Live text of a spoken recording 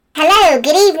Hello,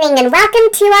 good evening, and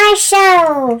welcome to our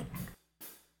show.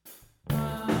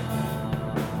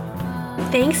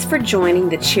 Thanks for joining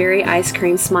the Cherry Ice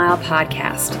Cream Smile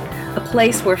podcast, a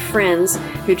place where friends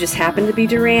who just happen to be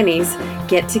Duranys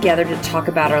get together to talk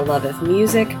about our love of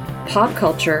music, pop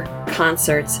culture,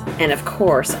 concerts, and of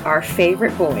course, our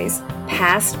favorite boys,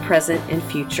 past, present, and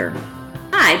future.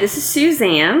 Hi, this is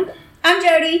Suzanne. I'm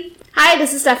Jody. Hi,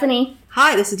 this is Stephanie.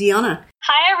 Hi, this is Deanna.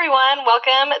 Hi, everyone.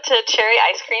 Welcome to Cherry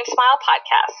Ice Cream Smile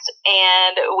podcast.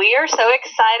 And we are so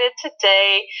excited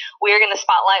today. We are going to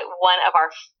spotlight one of our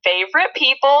favorite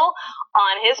people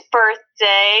on his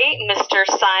birthday, Mr.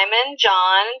 Simon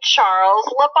John Charles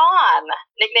LeBon,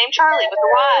 nicknamed Charlie with a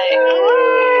Y.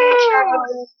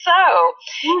 So,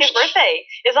 his birthday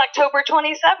is October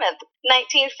 27th,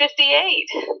 1958.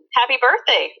 Happy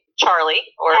birthday, Charlie.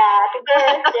 Or Happy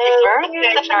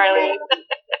birthday, Charlie.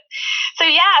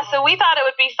 So we thought it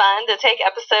would be fun to take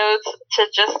episodes to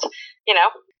just,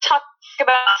 talk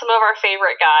about some of our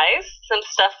favorite guys, some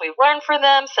stuff we've learned from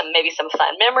them, maybe some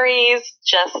fun memories,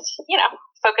 just,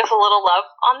 focus a little love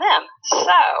on them.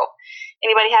 So,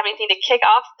 anybody have anything to kick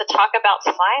off the talk about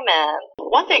Simon?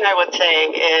 One thing I would say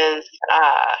is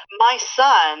my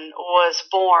son was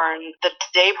born the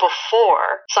day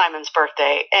before Simon's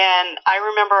birthday, and I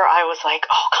remember I was like,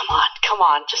 "Oh, come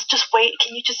on, just wait.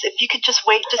 If you could just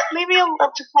wait, just maybe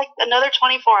just like another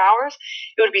 24 hours,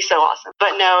 it would be so awesome."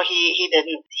 But no, he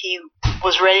didn't. He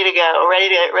was ready to go,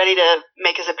 ready to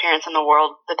make his appearance in the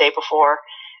world the day before.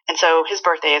 And so his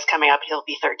birthday is coming up. He'll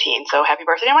be 13. So happy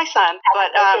birthday to my son.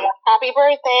 Happy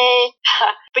birthday.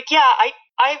 But yeah,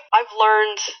 I've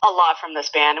learned a lot from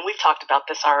this band, and we've talked about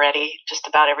this already, just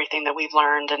about everything that we've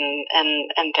learned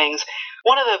and things.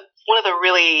 One of the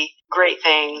really great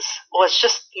things was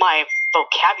just my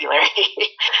vocabulary.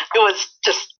 It was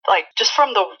just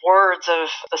from the words of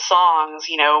the songs,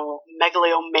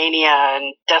 Megalomania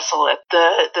and Desolate,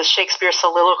 the Shakespeare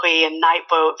soliloquy and Night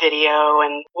Boat video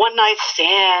and One Night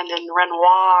Stand and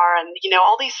Renoir and,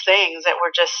 all these things that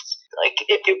were just like,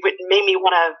 it made me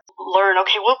want to learn,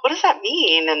 okay, what does that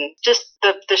mean? And just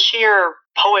the sheer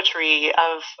poetry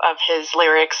of his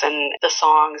lyrics and the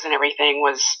songs and everything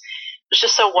was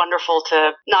just so wonderful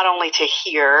to not only to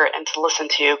hear and to listen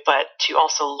to, but to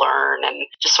also learn and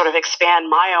just sort of expand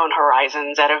my own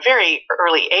horizons at a very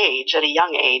early age, at a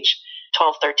young age,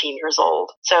 12, 13 years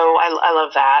old. So I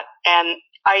love that. And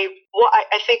I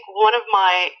think one of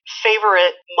my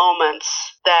favorite moments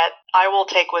that I will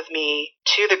take with me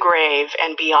to the grave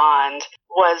and beyond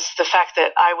was the fact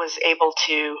that I was able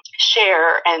to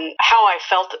share and how I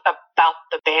felt about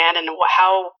the band and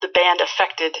how the band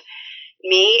affected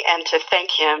me, and to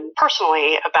thank him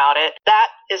personally about it. That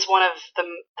is one of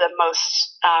the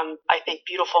most, I think,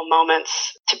 beautiful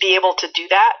moments to be able to do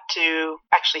that, to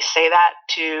actually say that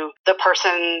to the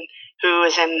person who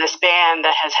is in this band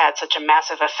that has had such a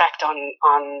massive effect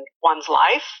on one's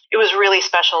life. It was really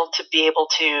special to be able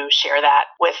to share that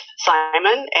with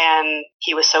Simon, and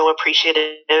he was so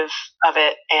appreciative of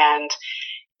it. And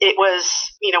it was,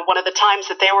 one of the times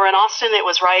that they were in Austin, it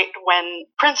was right when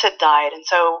Prince had died. And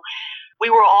so we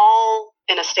were all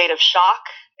in a state of shock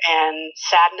and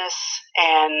sadness,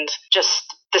 and just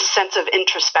this sense of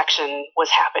introspection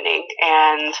was happening.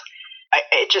 And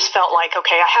it just felt like,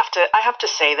 okay, I have to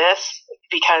say this,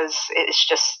 because it's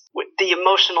just the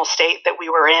emotional state that we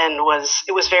were in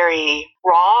it was very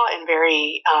raw and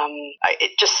very,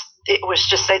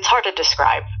 it's hard to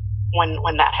describe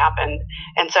when that happened.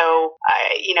 And so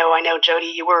I know,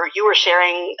 Jody, you were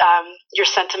sharing your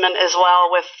sentiment as well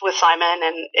with Simon,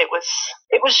 and it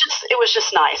was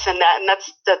just nice. And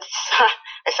that's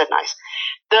I said nice.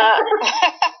 That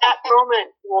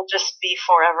moment will just be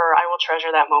forever. I will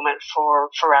treasure that moment for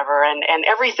forever, and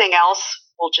everything else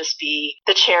will just be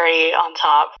the cherry on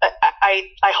top.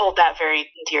 I hold that very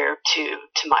dear to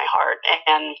my heart,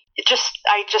 and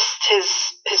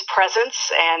his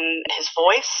presence and his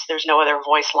voice. There's no other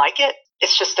voice like it.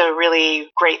 It's just a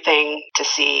really great thing to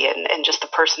see, and just the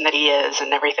person that he is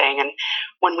and everything. And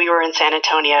when we were in San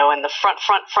Antonio in the front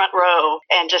row,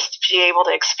 and just be able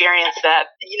to experience that,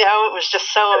 it was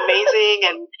just so amazing.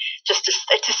 And just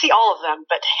to see all of them,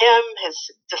 but him,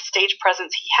 the stage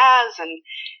presence he has, and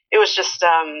it was just,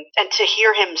 and to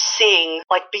hear him sing,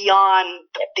 like beyond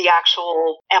the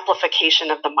actual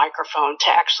amplification of the microphone, to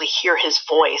actually hear his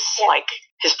voice, like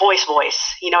his voice,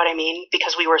 you know what I mean?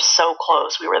 Because we were so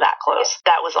close. We were that close.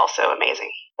 That was also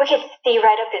amazing. We could see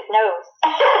right up his nose.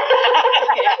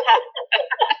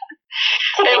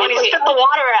 And when he spit the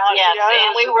water out, yes,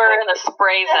 and we were in a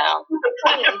spray zone.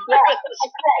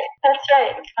 That's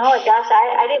right. Oh my gosh,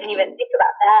 I didn't even think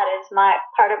about that as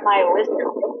part of my wisdom.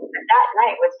 That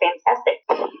night was fantastic.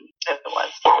 It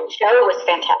show was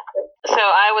fantastic. So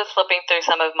I was flipping through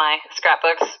some of my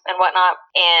scrapbooks and whatnot,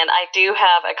 and I do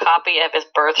have a copy of his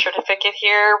birth certificate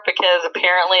here because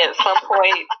apparently at some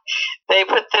point they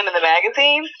put them in the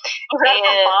magazine. Was that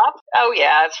from Bob? Oh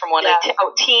yeah, it's from one of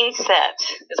Teen Set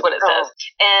is what it says.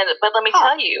 But let me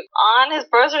tell you, on his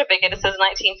birth certificate it says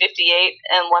 1958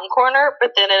 in one corner,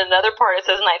 but then in another part it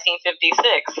says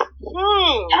 1956.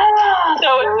 So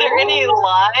is there any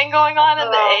lying going on in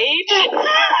the age?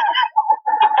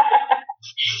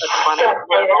 That's funny.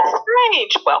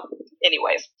 Strange. Well,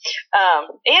 anyways. And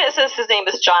it says his name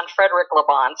is John Frederick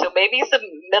Laban, so maybe some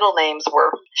middle names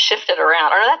were shifted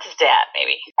around. Or no, that's his dad,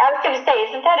 maybe. I was going to say,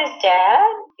 isn't that his dad?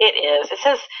 It is. It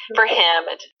says for him,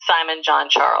 Simon John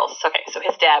Charles. Okay, so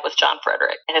his dad was John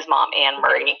Frederick and his mom, Anne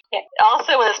Marie. Yeah.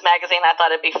 Also in this magazine, I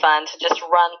thought it'd be fun to just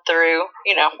run through,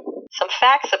 some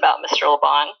facts about Mr.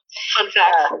 Laban.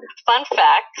 Fun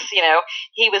facts,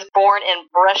 he was born in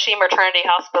Brushy Maternity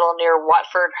Hospital near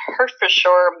Watford,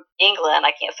 Hertfordshire, England.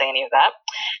 I can't say any of that.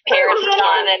 Parents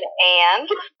John and Anne,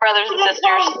 brothers and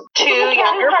sisters, two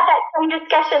younger. We had that same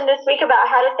discussion this week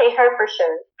about how to say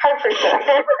Hertfordshire.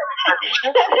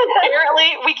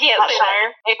 Apparently, we can't say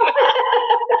that.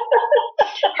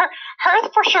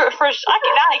 Hertfordshire. I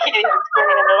can't even say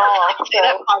it at all. Say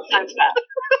that 5 times fast.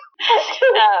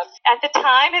 At the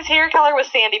time, his hair color was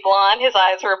sandy blonde. His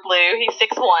eyes were blue. He's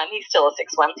 6'1". He's still a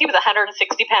 6'1". He was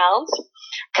 160 pounds.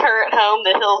 Current home,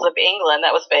 the hills of England.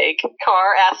 That was vague.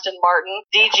 Car, Aston Martin.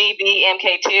 DGB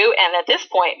MK2. And at this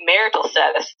point, marital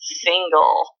status,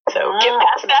 single. So get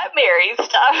past that married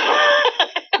stuff.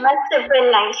 Must have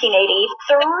been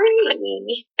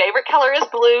 1983. Favorite color is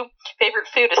blue. Favorite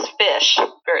food is fish.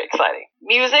 Very exciting.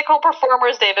 Musical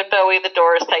performers, David Bowie, The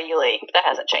Doors, Peggy Lee. That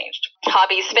hasn't changed.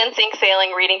 Hobbies, fencing,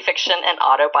 sailing, reading fiction, and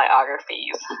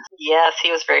autobiographies. Yes,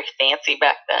 he was very fancy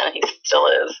back then. He still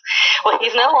is. Well,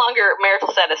 he's no longer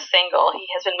marital status single. He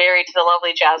has been married to the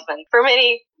lovely Jasmine for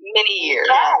many, many years.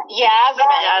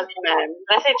 Yasmin.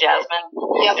 Did I say Jasmine?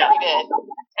 Yes, you did.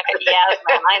 Okay,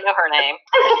 Yasmin. I know her name.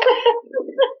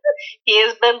 He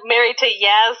has been married to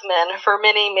Yasmin for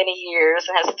many, many years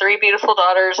and has 3 beautiful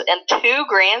daughters and 2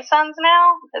 grandsons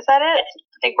now. Is that it?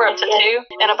 I think we're up to 2.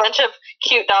 And a bunch of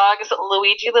cute dogs.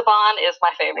 Luigi Laban is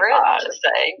my favorite, to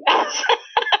say.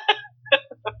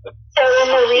 So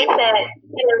in the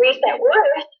recent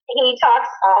Worst, he talks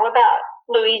all about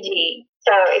Luigi.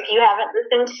 So if you haven't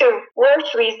listened to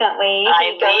Worst recently,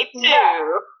 I need to.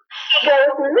 He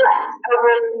goes nuts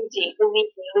over Luigi.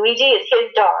 Luigi is his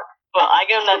dog. Well, I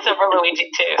go nuts over Luigi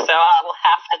too, so I will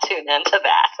have to tune into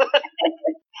that.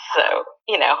 So,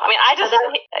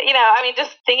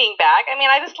 just thinking back,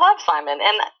 I just love Simon,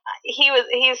 and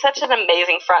he's such an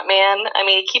amazing front man.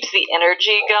 He keeps the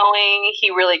energy going.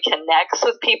 He really connects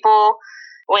with people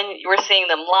when we're seeing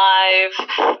them live,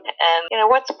 and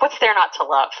what's there not to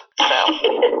love? So,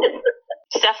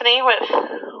 Stephanie,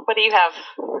 what do you have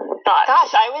thoughts?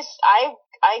 Gosh,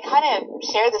 I kind of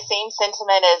share the same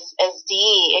sentiment as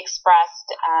Dee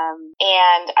expressed,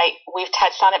 and we've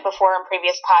touched on it before in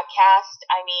previous podcasts.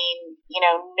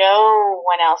 No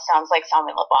one else sounds like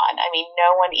Simon Laban.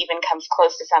 No one even comes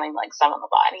close to sounding like Simon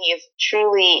Laban. He is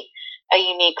truly a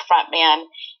unique frontman.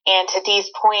 And to Dee's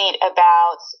point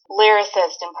about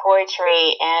lyricist and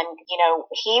poetry, and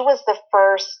he was the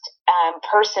first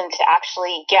person to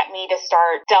actually get me to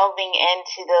start delving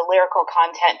into the lyrical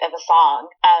content of a song.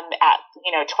 At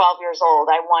 12 years old,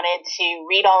 I wanted to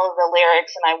read all of the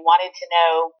lyrics, and I wanted to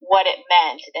know what it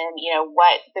meant, and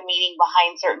what the meaning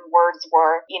behind certain words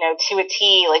were, to a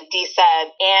T, like Dee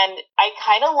said. And I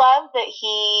kind of love that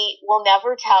he will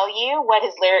never tell you what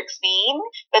his lyrics mean,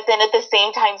 but then at the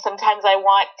same time, sometimes I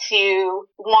want to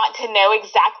know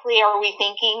exactly, are we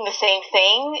thinking the same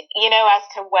thing, as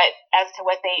to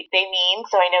what they mean.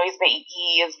 So I know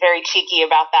he is very cheeky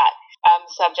about that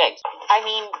subject.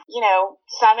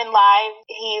 Simon live,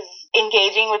 he's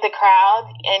engaging with the crowd,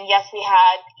 and yes, we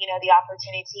had the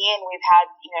opportunity, and we've had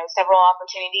several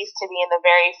opportunities to be in the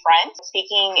very front,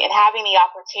 speaking and having the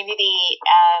opportunity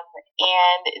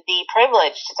and the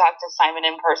privilege to talk to Simon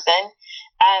in person.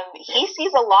 He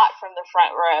sees a lot from the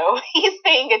front row. He's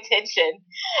paying attention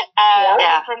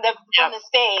from the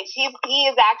stage. He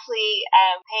is actually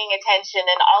paying attention.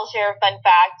 And I'll share a fun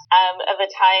fact of a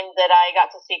time that I got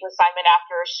to speak with Simon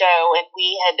after a show, and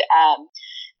we had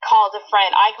called a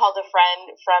friend. I called a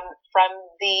friend from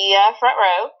the front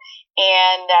row,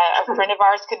 and a friend of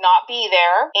ours could not be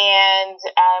there. And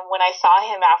when I saw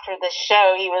him after the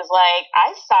show, he was like,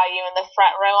 I saw you in the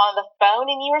front row on the phone,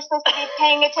 and you were supposed to be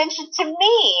paying attention to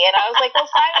me. And I was like, well,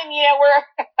 Simon,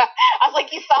 I was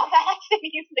like, you saw that? And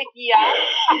he's like, yeah.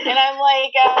 And I'm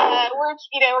like, we're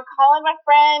calling my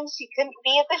friend. She couldn't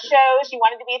be at the show. She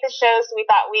wanted to be at the show, so we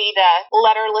thought we'd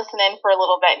let her listen in for a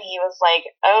little bit. And he was like,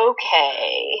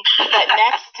 okay, but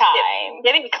next time.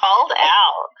 Getting called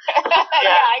out.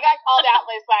 Yeah, I got called out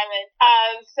by Simon.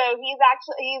 So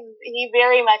he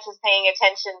very much is paying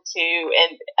attention to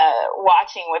and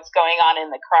watching what's going on in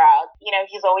the crowd.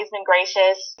 He's always been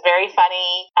gracious, very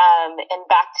funny. And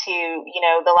back to,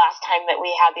 the last time that we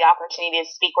had the opportunity to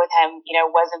speak with him,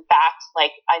 was in fact,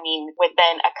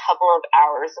 within a couple of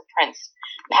hours of Prince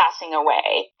passing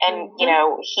away. And,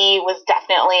 he was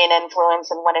definitely an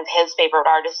influence and one of his favorite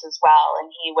artists as well.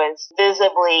 And he was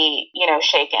visibly,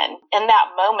 shaken. In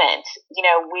that moment,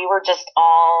 we were just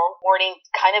all mourning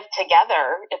kind of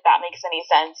together, if that makes any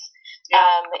sense. Yeah.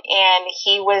 And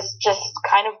he was just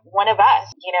kind of one of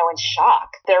us, in shock.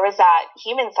 There was that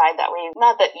human side that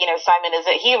not that, Simon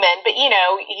isn't human, but, you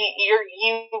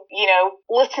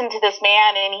listen to this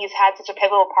man and he's had such a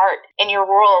pivotal part in your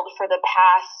world for the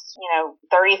past,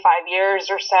 35 years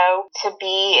or so, to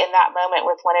be in that moment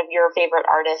with one of your favorite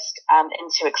artists,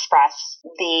 and to express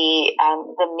the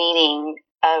meaning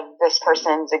of this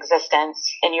person's existence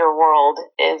in your world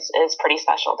is pretty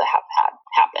special to have had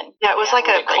happen. Yeah, it was like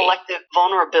a collective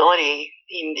vulnerability.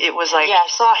 It was like, you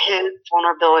saw his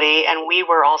vulnerability and we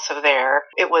were also there.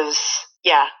 It was,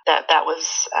 that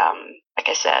was, like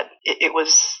I said, it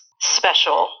was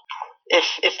special,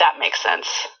 if that makes sense,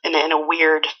 in a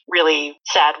weird, really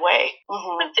sad way.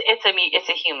 Mm-hmm. It's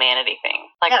a humanity thing.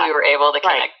 We were able to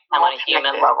connect on a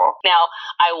human level. Now,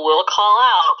 I will call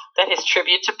out that his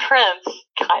tribute to Prince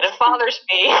kind of bothers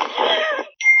me.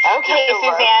 Okay,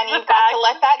 Suzanne, you've got to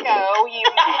let that go. You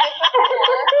mentioned it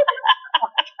before.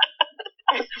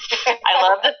 I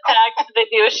love the fact that they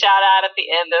do a shout out at the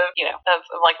end of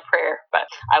like a prayer, but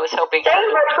I was hoping Save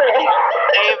a prayer.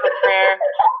 Save a prayer.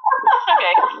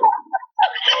 Okay.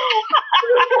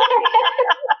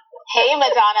 Hey,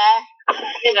 Madonna.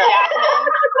 It's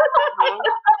Jasmine.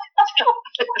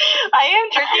 I am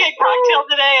drinking a cocktail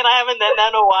today, and I haven't done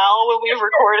that in a while when we've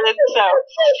recorded. So,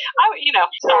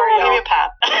 sorry, give me a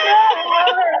pat.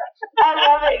 I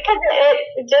love it because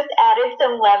it just added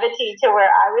some levity to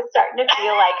where I was starting to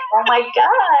feel like, oh my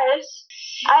gosh.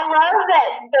 I love that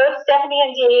both Stephanie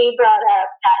and Dee brought up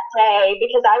that day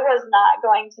because I was not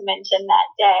going to mention that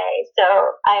day. So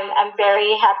I'm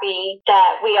very happy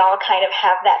that we all kind of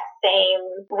have that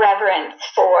same reverence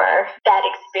for that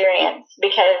experience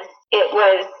because it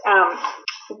was,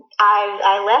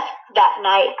 I left that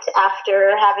night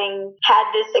after having had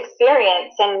this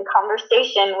experience and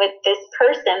conversation with this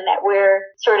person that we're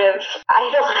sort of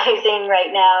idolizing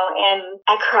right now, and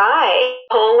I cried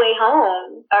the whole way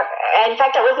home. In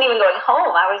fact, I wasn't even going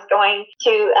home. I was going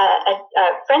to a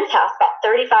friend's house about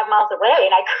 35 miles away,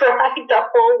 and I cried the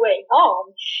whole way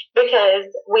home because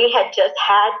we had just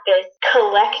had this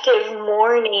collective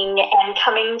mourning and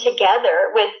coming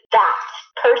together with that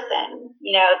person,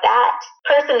 that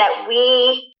person that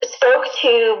we spoke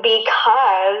to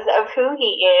because of who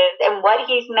he is and what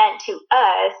he's meant to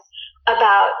us,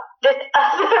 about this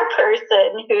other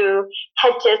person who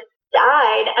had just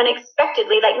died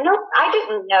unexpectedly. No, I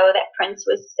didn't know that Prince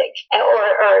was sick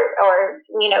or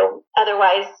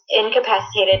otherwise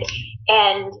incapacitated.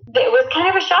 And it was kind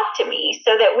of a shock to me,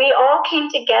 so that we all came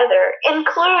together,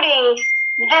 including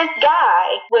this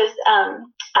guy was,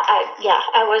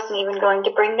 I wasn't even going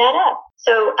to bring that up.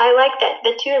 So I like that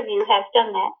the two of you have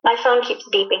done that. My phone keeps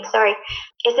beeping. Sorry.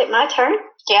 Is it my turn?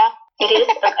 Yeah. It is?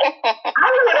 Okay.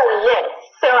 I'm going to list.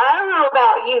 So I don't know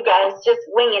about you guys just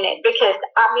winging it, because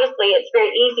obviously it's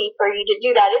very easy for you to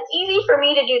do that. It's easy for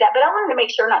me to do that, but I wanted to make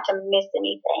sure not to miss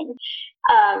anything.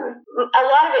 A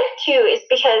lot of it too is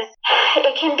because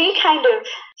it can be kind of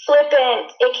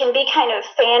flippant, it can be kind of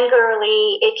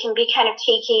fangirly, it can be kind of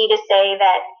cheeky to say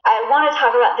that I want to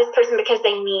talk about this person because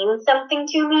they mean something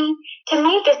to me. To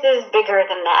me, this is bigger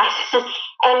than that.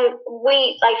 And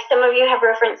we, like some of you have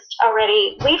referenced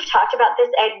already, we've talked about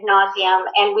this ad nauseum,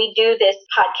 and we do this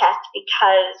podcast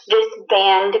because this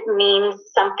band means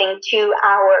something to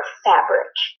our fabric,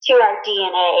 to our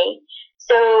DNA.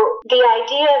 So the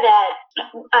idea that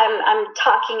I'm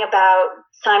talking about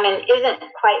Simon isn't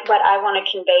quite what I want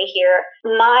to convey here.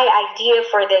 My idea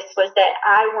for this was that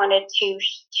I wanted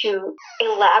to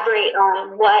elaborate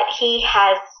on what he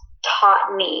has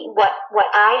taught me, what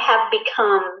I have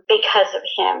become because of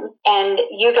him. And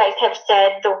you guys have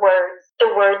said the words.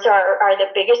 The words are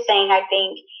the biggest thing, I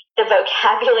think, the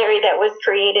vocabulary that was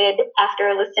created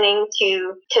after listening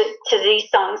to these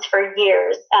songs for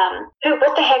years.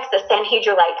 What the heck's a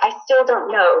Sanhedrolite? I still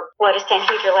don't know what a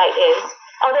Sanhedrolite is.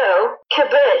 Although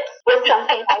kibbutz was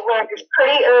something I learned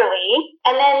pretty early.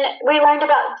 And then we learned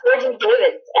about Georgie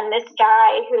Davis and this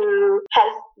guy who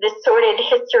has this sordid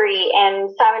history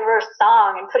and Simon wrote a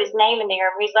song and put his name in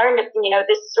there. And we learned,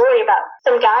 this story about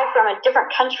some guy from a different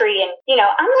country. And,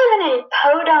 I'm living in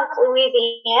Podunk,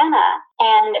 Louisiana,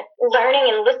 and learning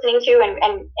and listening to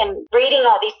and reading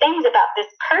all these things about this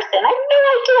person. I have no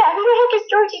idea. Who the heck is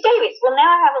Georgie Davis? Well, now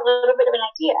I have a little bit of an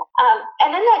idea. And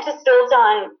then that just builds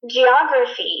on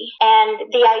geography and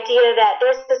the idea that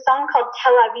there's this song called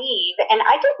Tel Aviv, and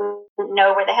I didn't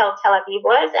know where the hell Tel Aviv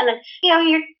was. And then,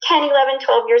 you're 10, 11,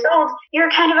 12 years old, you're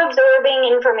kind of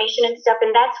absorbing information and stuff,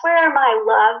 and that's where my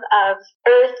love of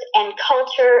earth and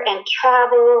culture and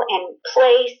travel and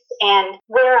place and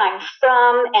where I'm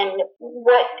from and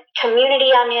what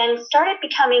community I'm in started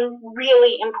becoming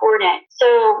really important.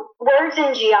 So words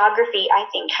and geography, I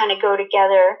think, kind of go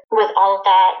together with all of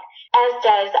that. As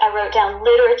does, I wrote down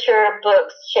literature,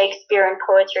 books, Shakespeare, and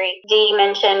poetry. Dee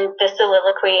mentioned the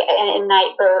soliloquy in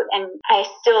Night Boat, and I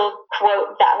still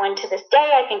quote that one to this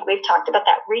day. I think we've talked about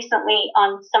that recently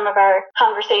on some of our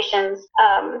conversations.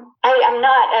 I'm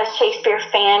not a Shakespeare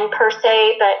fan per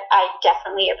se, but I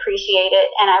definitely appreciate it,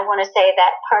 and I want to say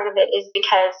that part of it is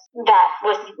because that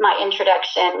was my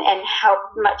introduction, and how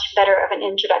much better of an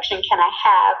introduction can I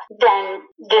have than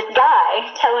this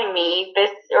guy telling me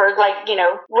this, or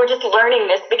we're just learning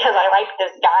this because I like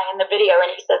this guy in the video and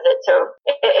he says it. So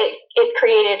it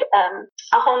created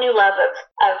a whole new love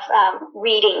of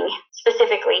reading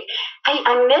specifically.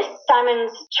 I miss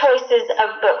Simon's choices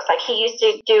of books. Like, he used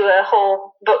to do a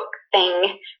whole book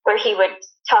thing where he would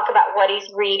talk about what he's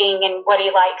reading and what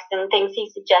he likes and things he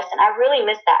suggests. And I really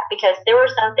miss that because there were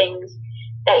some things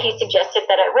that he suggested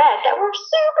that I read that were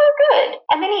super good.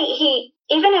 And then he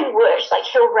even in Whoosh,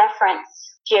 he'll reference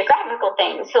geographical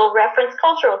things, he'll reference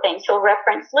cultural things, he'll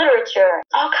reference literature,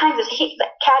 all kinds of.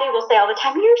 Caddy will say all the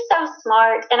time, "You're so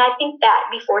smart," and I think that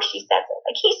before she says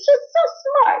it, he's just so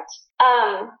smart.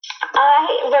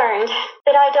 I learned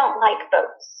that I don't like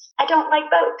boats. I don't like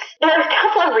boats. There are a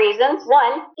couple of reasons.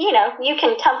 One, you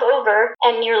can tumble over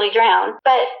and nearly drown,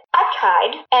 but I've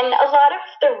tried, and a lot of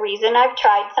the reason I've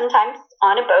tried sometimes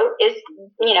on a boat is,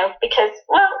 because,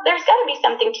 there's got to be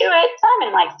something to it.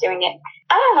 Simon likes doing it.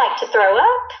 I don't like to throw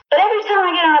up, but every time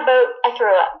I get on a boat, I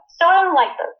throw up. So I don't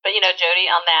like boats. But Jody,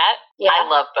 on that, yeah. I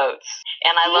love boats.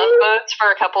 And I love boats for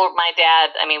a couple of my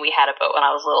dad. I mean, we had a boat when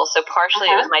I was little, so partially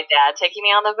it was my dad taking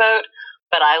me on the boat.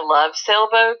 But I love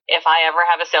sailboats. If I ever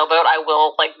have a sailboat, I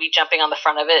will be jumping on the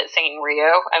front of it singing Rio.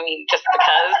 I mean, just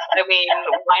because.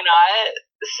 Why not?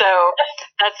 So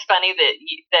that's funny that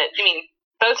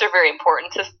boats are very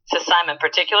important to Simon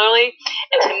particularly.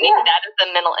 And to me, that is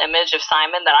the mental image of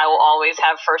Simon that I will always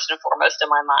have first and foremost in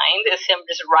my mind, is him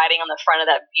just riding on the front of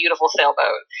that beautiful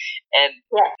sailboat. And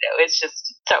it's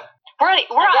just so. We're on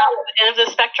the end of the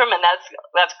spectrum, and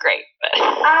that's great. But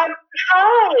I've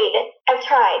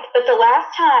tried, but the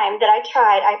last time that I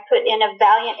tried, I put in a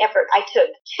valiant effort. I took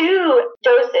 2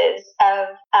 doses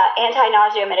of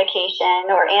anti-nausea medication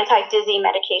or anti-dizzy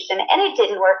medication, and it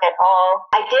didn't work at all.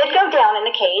 I did go down in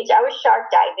the cage. I was shark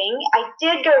diving. I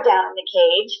did go down in the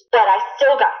cage, but I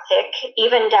still got sick,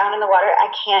 even down in the water. I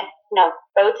can't. No,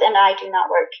 boats and I do not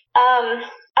work.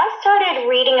 I started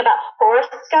reading about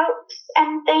horoscopes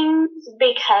and things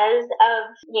because of,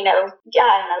 I don't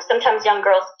know, sometimes young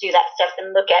girls do that stuff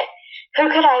and look at who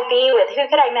could I be with, who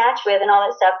could I match with, and all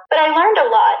that stuff. But I learned a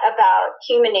lot about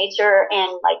human nature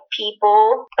and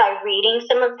people by reading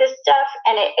some of this stuff,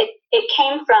 and it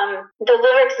came from the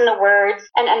lyrics and the words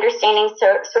and understanding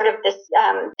sort of this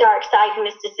dark side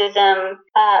mysticism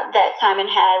that Simon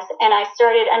has. And I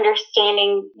started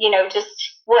understanding, just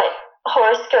what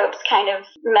horoscopes kind of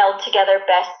meld together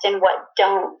best and what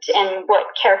don't, and what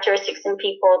characteristics in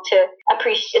people to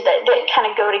appreciate that kind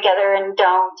of go together and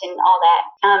don't, and all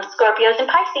that. Scorpios and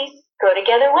Pisces go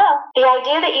together well. The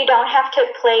idea that you don't have to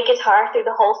play guitar through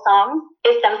the whole song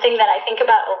is something that I think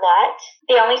about a lot.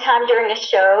 The only time during a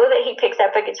show that he picks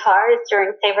up a guitar is during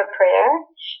Save a Prayer,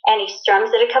 and he strums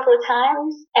it a couple of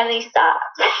times, and then he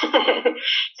stops.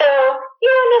 So you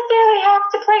don't necessarily have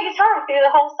to play guitar through the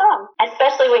whole song,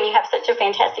 especially when you have such a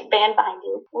fantastic band behind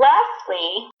you.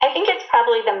 Lastly, I think it's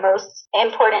probably the most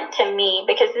important to me,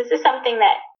 because this is something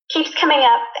that keeps coming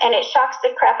up, and it shocks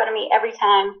the crap out of me every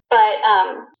time. But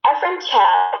our friend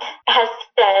Chad has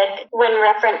said, when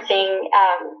referencing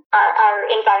our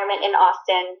environment in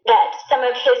Austin, that some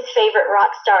of his favorite rock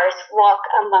stars walk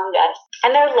among us.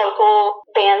 And they're local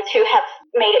bands who have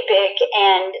made it big,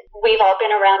 and we've all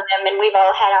been around them, and we've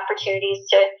all had opportunities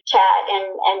to chat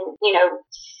and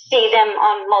see them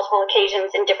on multiple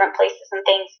occasions in different places and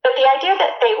things. But the idea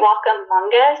that they walk among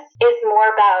us is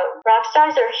more about rock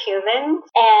stars are humans,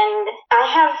 and I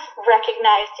have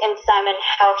recognized in Simon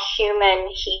how human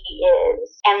he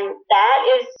is. And that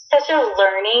is such a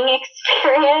learning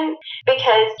experience,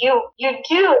 because you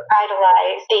do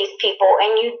idolize these people,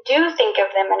 and you do think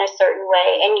of them in a certain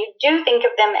way, and you do think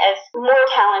of them as more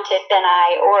talented than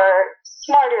I, or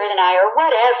smarter than I, or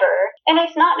whatever. And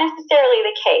it's not necessarily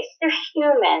the case. They're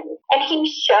human. And he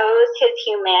shows his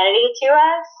humanity to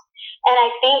us. And I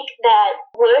think that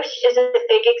Whoosh is a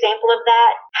big example of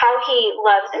that. How he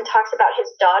loves and talks about his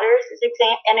daughters is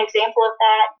an example of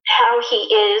that. How he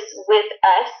is with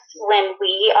us when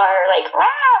we are like,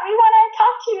 "Rah, we want to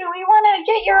talk to you. We want to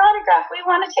get your autograph. We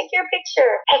want to take your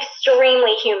picture."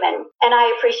 Extremely human. And I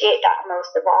appreciate that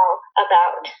most of all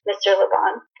about Mr.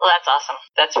 LeBon. Well, that's awesome.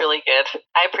 That's really good.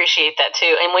 I appreciate that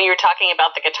too. And when you were talking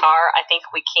about the guitar, I think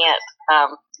we can't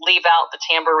leave out the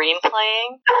tambourine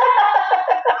playing.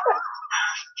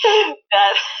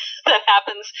 that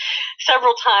happens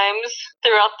several times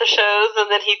throughout the shows,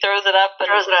 and then he throws it up.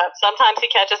 Sometimes he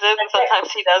catches it, and sometimes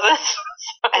he doesn't.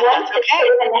 Once it hit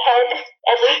him in the head.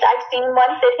 At least I've seen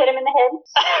once it hit him in the head.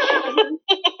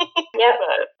 Yep.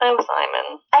 I'm Simon.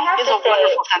 I have He has a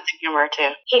wonderful sense of humor too.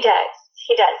 He does.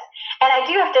 And I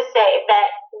do have to say that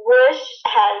Whoosh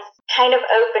has kind of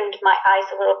opened my eyes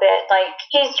a little bit. Like,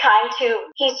 he's trying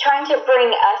to bring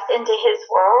us into his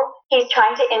world. He's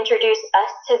trying to introduce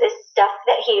us to this stuff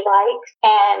that he likes.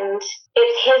 And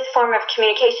it's his form of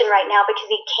communication right now, because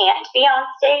he can't be on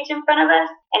stage in front of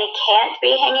us, and he can't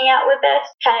be hanging out with us,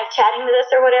 kind of chatting with us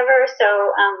or whatever. So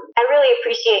I really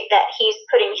appreciate that he's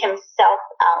putting himself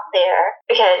out there,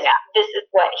 because this is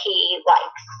what he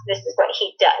likes. This is what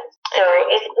he does. So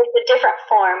it's a different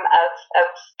form of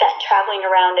that traveling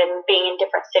around and being in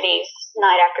different cities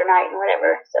night after night and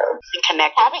whatever. So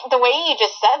having the way you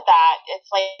just said that,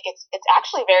 it's like it's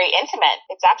actually very intimate.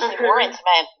 It's actually more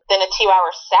intimate than a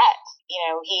 2-hour set.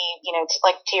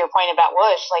 Like to your point about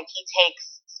Whoosh, like he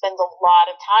spends a lot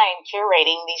of time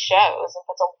curating these shows and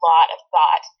puts a lot of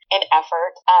thought and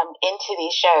effort into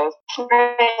these shows,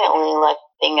 permanently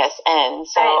letting us in.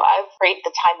 So I appreciate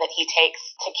the time that he takes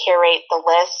to curate the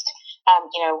list.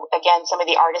 Again, some of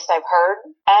the artists I've heard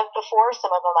of before, some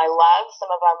of them I love,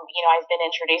 some of them, I've been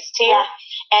introduced to. Yeah.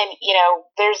 And,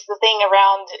 there's the thing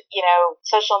around,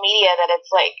 social media that it's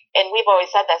like, and we've always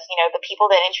said this, the people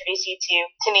that introduce you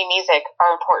to new music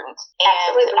are important.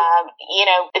 Absolutely.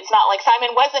 And, it's not like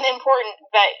Simon wasn't important,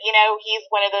 but, he's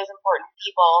one of those important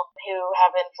people who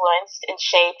have influenced and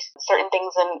shaped certain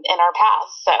things in our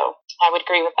past. So I would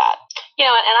agree with that.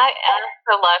 And I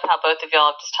also love how both of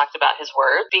y'all have just talked about his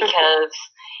work, because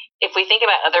if we think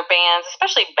about other bands,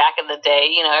 especially back in the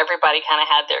day, everybody kind of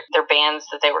had their bands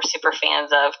that they were super fans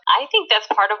of. I think that's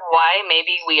part of why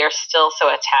maybe we are still so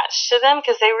attached to them,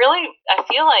 because I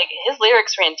feel like his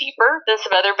lyrics ran deeper than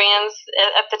some other bands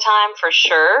at the time, for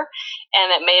sure. And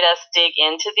it made us dig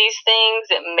into these things.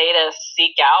 It made us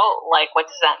seek out, like, what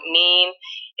does that mean?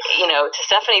 To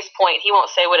Stephanie's point, he won't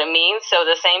say what it means, so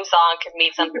the same song could mean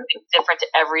something different to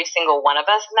every single one of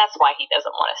us, and that's why he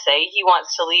doesn't want to say. He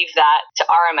wants to leave that to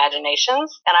our imaginations,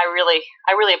 and I really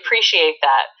appreciate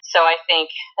that. So I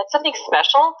think that's something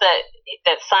special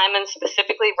that Simon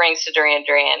specifically brings to Duran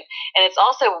Duran. And it's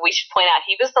also, we should point out,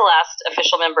 he was the last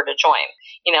official member to join,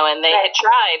 and they had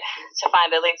tried to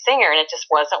find a lead singer, and it just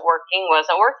wasn't working.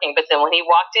 But then when he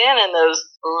walked in those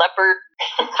leopard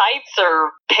tights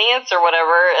or pants or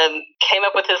whatever, and came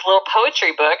up with his little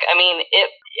poetry book, I mean,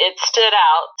 it stood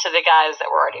out to the guys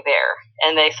that were already there,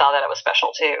 and they saw that it was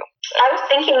special too. So. I was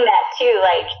thinking that too,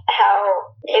 like how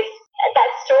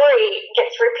that story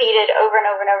gets repeated over and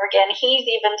over and over again. He's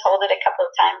even told it a couple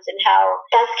of times, and how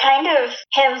that's kind of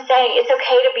him saying it's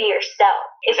okay to be yourself.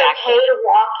 It's okay to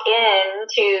walk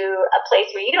into a place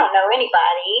where you don't know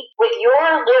anybody with your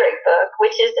lyric book,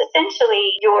 which is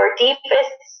essentially your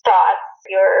deepest thoughts,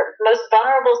 your most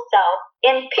vulnerable self,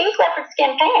 in pink leopard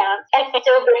skin pants, and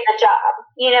still get the job.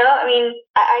 I mean,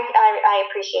 I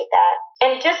appreciate that.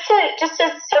 And just to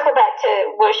circle back to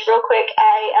Whoosh real quick,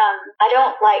 I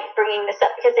don't like bringing this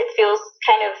up because it feels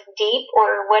kind of deep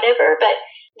or whatever, but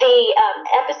the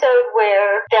episode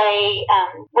where they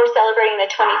were celebrating the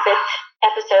 25th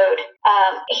episode,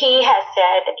 he has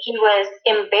said he was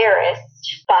embarrassed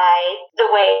by the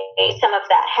way some of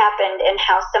that happened and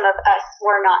how some of us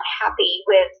were not happy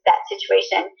with that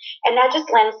situation. And that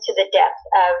just lends to the depth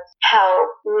of how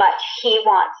much he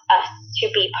wants us to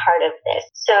be part of this.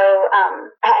 So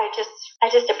I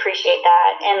just appreciate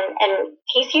that. And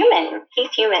he's human.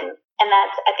 He's human. And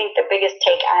that's, I think, the biggest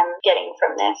take I'm getting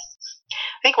from this.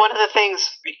 I think one of the things,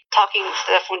 talking,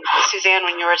 Steph, Suzanne,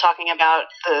 when you were talking about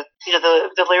the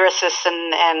lyricists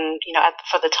and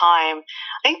for the time,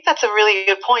 I think that's a really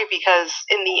good point, because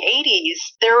in the 80s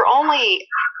there were only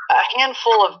a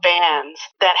handful of bands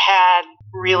that had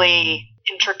really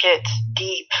intricate,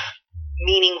 deep,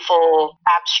 meaningful,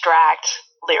 abstract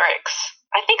lyrics.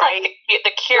 I think like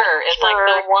the Cure is like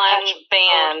the one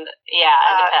band,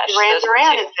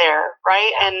 Duran is there,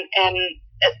 right? And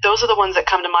those are the ones that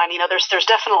come to mind. There's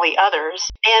definitely others,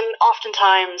 and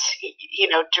oftentimes,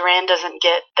 Duran doesn't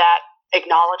get that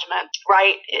acknowledgement,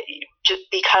 right? Just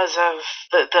because of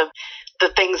the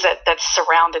things that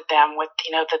surrounded them with,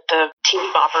 the teeny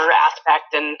bopper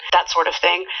aspect and that sort of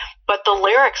thing. But the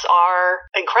lyrics are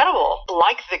incredible,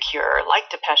 like The Cure,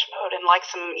 like Depeche Mode, and like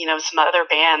some other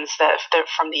bands that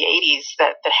from the 80s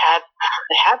that had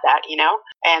that,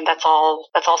 and that's all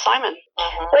Simon.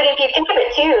 Mm-hmm. But if you think of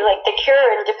it too, like The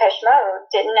Cure and Depeche Mode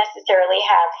didn't necessarily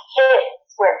have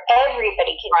hits where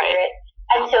everybody could hear it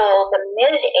until the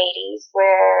mid-'80s,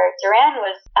 where Duran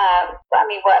was,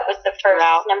 what was the first?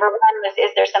 Number one was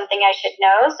Is There Something I Should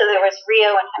Know? So there was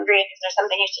Rio and Hungry, Is There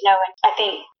Something You Should Know? And I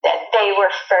think that they were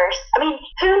first. I mean,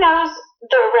 who knows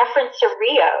the reference to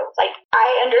Rio? Like, I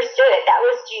understood it. That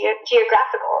was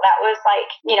geographical. That was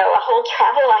like, a whole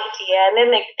travel idea. And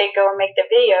then they go and make the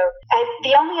video.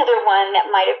 The only other one that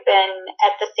might have been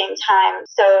at the same time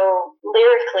so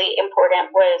lyrically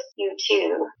important was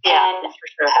U2. Yeah, and for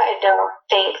sure. I don't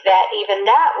think that even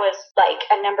that was like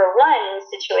a number one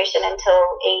situation until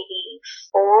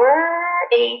 84,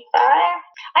 85.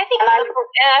 I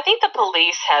think the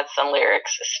Police had some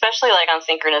lyrics, especially like on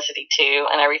Synchronicity 2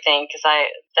 and everything, because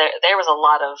there was a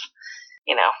lot of,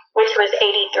 which was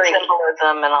 83,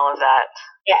 symbolism and all of that.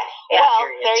 Yeah. Well,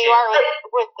 there you are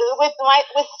with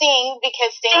Sting,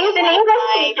 because Sting is one of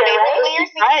my favorite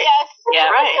lyricists. Right. Yes. Yeah.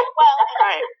 Right. Well,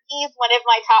 right. He's one of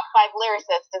my top 5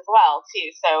 lyricists as well, too.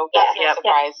 So that's no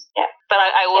surprise. Yeah. But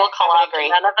I will call out,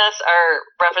 agree. none of us are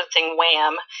referencing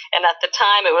Wham, and at the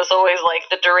time it was always like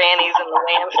the Duranis and the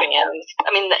Wham fans.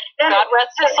 I mean, God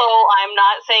rest his soul. I'm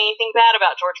not saying anything bad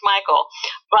about George Michael,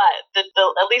 but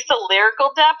at least the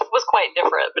lyrical depth was quite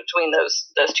different between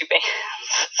those two bands.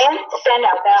 And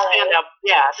Spandau Ballet.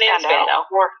 Spandau.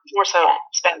 More so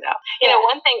Spandau.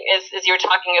 One thing is you were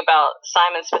talking about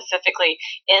Simon specifically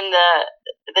in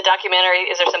the documentary,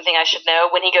 Is There Something I Should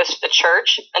Know? When he goes to the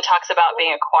church and talks about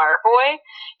being a choir boy,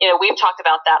 we've talked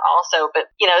about that also, but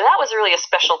that was really a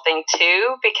special thing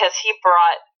too, because he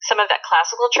brought some of that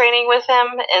classical training with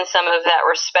him and some of that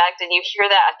respect, and you hear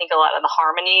that, I think, a lot of the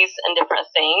harmonies and different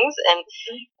things, and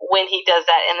when he does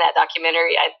that in that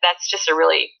documentary, that's just a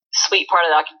really sweet part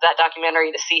of that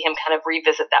documentary, to see him kind of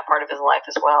revisit that part of his life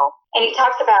as well. And he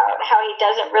talks about how he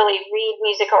doesn't really read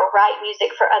music or write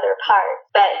music for other parts,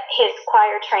 but his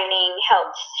choir training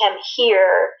helps him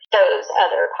hear those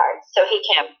other parts, so he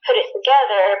can put it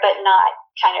together but not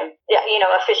kind of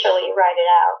officially write it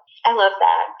out. I love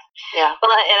that. Yeah.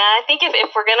 Well, and I think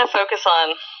if we're going to focus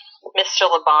on Mr.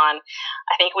 LeBon,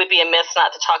 I think it would be amiss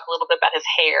not to talk a little bit about his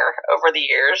hair over the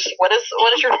years. What is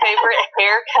your favorite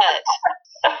haircut?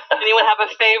 Anyone have a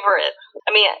favorite?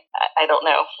 I mean, I don't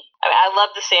know. I love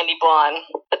the sandy blonde,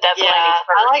 but that's what I knew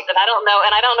first. And I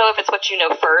don't know if it's what you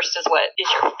know first is what is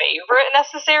your favorite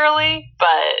necessarily,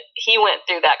 but he went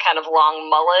through that kind of long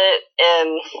mullet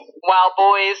in Wild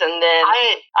Boys, and then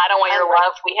I Don't Want Your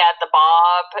Love, we had the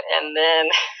bob, and then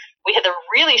we had the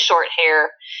really short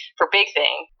hair for Big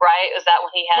Thing, right? Was that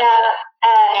when he had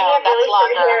he had really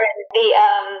short longer. hair in the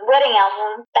Wedding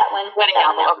album, that one. Wedding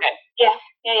album, okay. Yeah.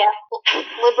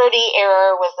 Liberty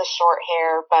Era was the short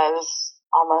hair buzz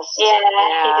almost. Yeah,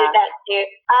 he did that too.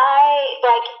 I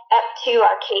like up to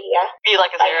Arcadia. You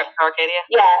like his hair up to Arcadia?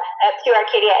 Yeah, up to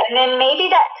Arcadia. And then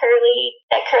maybe that curly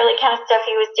kind of stuff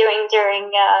he was doing during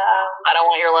I Don't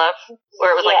Want Your Love,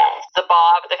 where it was like the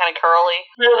bob, the kind of curly,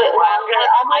 a little bit longer,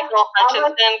 Michael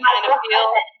Hutchinson kind of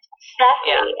feel.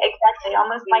 Exactly,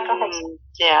 almost Michael Hutchinson.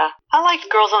 Yeah, I liked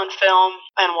Girls on Film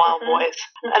and Wild Boys,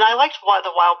 and I liked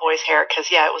the Wild Boys hair because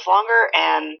it was longer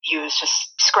and he was just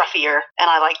scruffier, and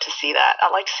I like to see that. I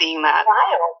like seeing that.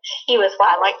 Wild. He was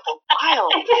wild. I like the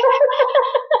wild.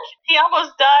 He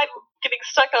almost died getting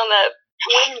stuck on that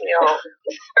windmill,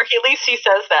 or at least he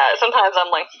says that. Sometimes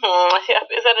I'm like,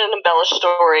 is that an embellished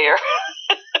story? Or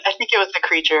I think it was The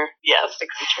Creature. Yes, The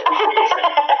Creature.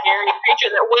 Scary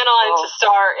creature that went on to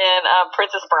star in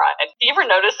Princess Bride. Do you ever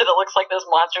notice that it looks like those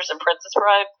monsters in Princess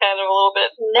Bride, kind of a little bit?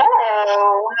 No,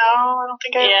 I don't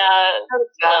think I. Yeah,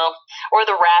 well, or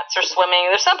the rats are swimming.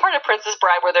 There's some part of Princess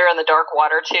Bride where they're in the dark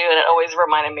water too, and it always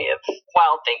reminded me of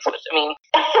Wild Things, which I mean,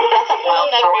 That's a whole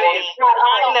nother movie.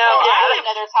 I know. That's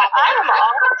another topic. I'm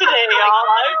off today, y'all.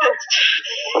 I'm just.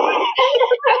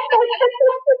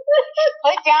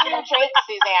 Put down your drink,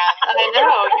 Suzanne. I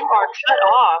know, you are cut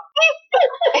off.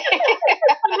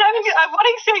 I'm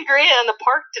wanting sangria in the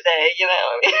park today, you know.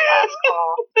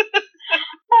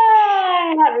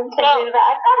 I'm having sangria.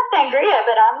 I've had sangria,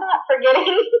 but I'm not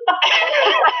forgetting.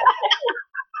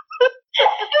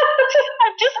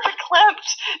 I'm just verklempt.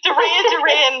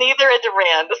 Duran, neither a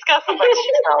Duran. Discuss amongst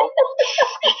yourselves.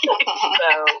 So,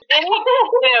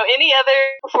 any other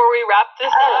before we wrap this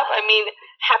up? I mean,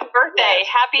 happy birthday,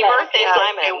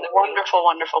 Simon! A wonderful,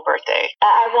 wonderful birthday.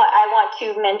 I want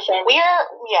to mention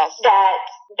that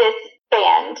this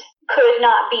band could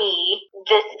not be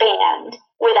this band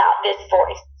without this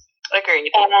voice.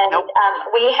 Agreed. And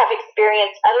we have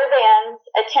experienced other bands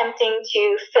attempting to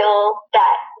fill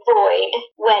that void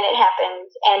when it happens,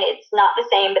 and it's not the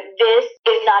same. But this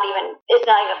is not even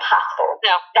possible.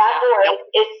 No, that voice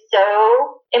is so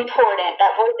important.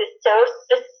 That voice is so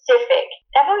specific.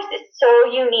 That voice is so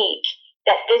unique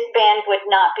that this band would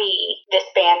not be this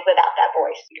band without that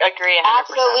voice. Agree.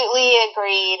 100%. Absolutely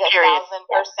agreed. 1,000%.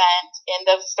 End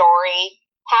of story.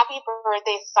 Happy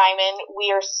birthday, Simon.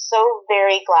 We are so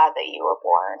very glad that you were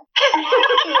born.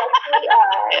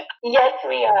 Yes,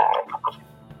 we are.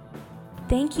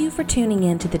 Thank you for tuning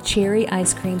in to the Cherry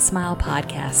Ice Cream Smile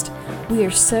podcast. We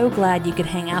are so glad you could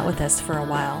hang out with us for a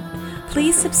while.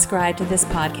 Please subscribe to this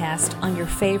podcast on your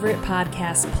favorite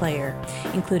podcast player,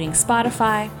 including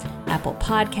Spotify, Apple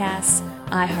Podcasts,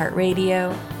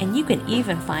 iHeartRadio, and you can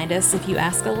even find us if you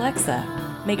ask Alexa.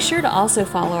 Make sure to also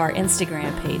follow our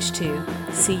Instagram page too.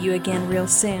 See you again real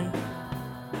soon.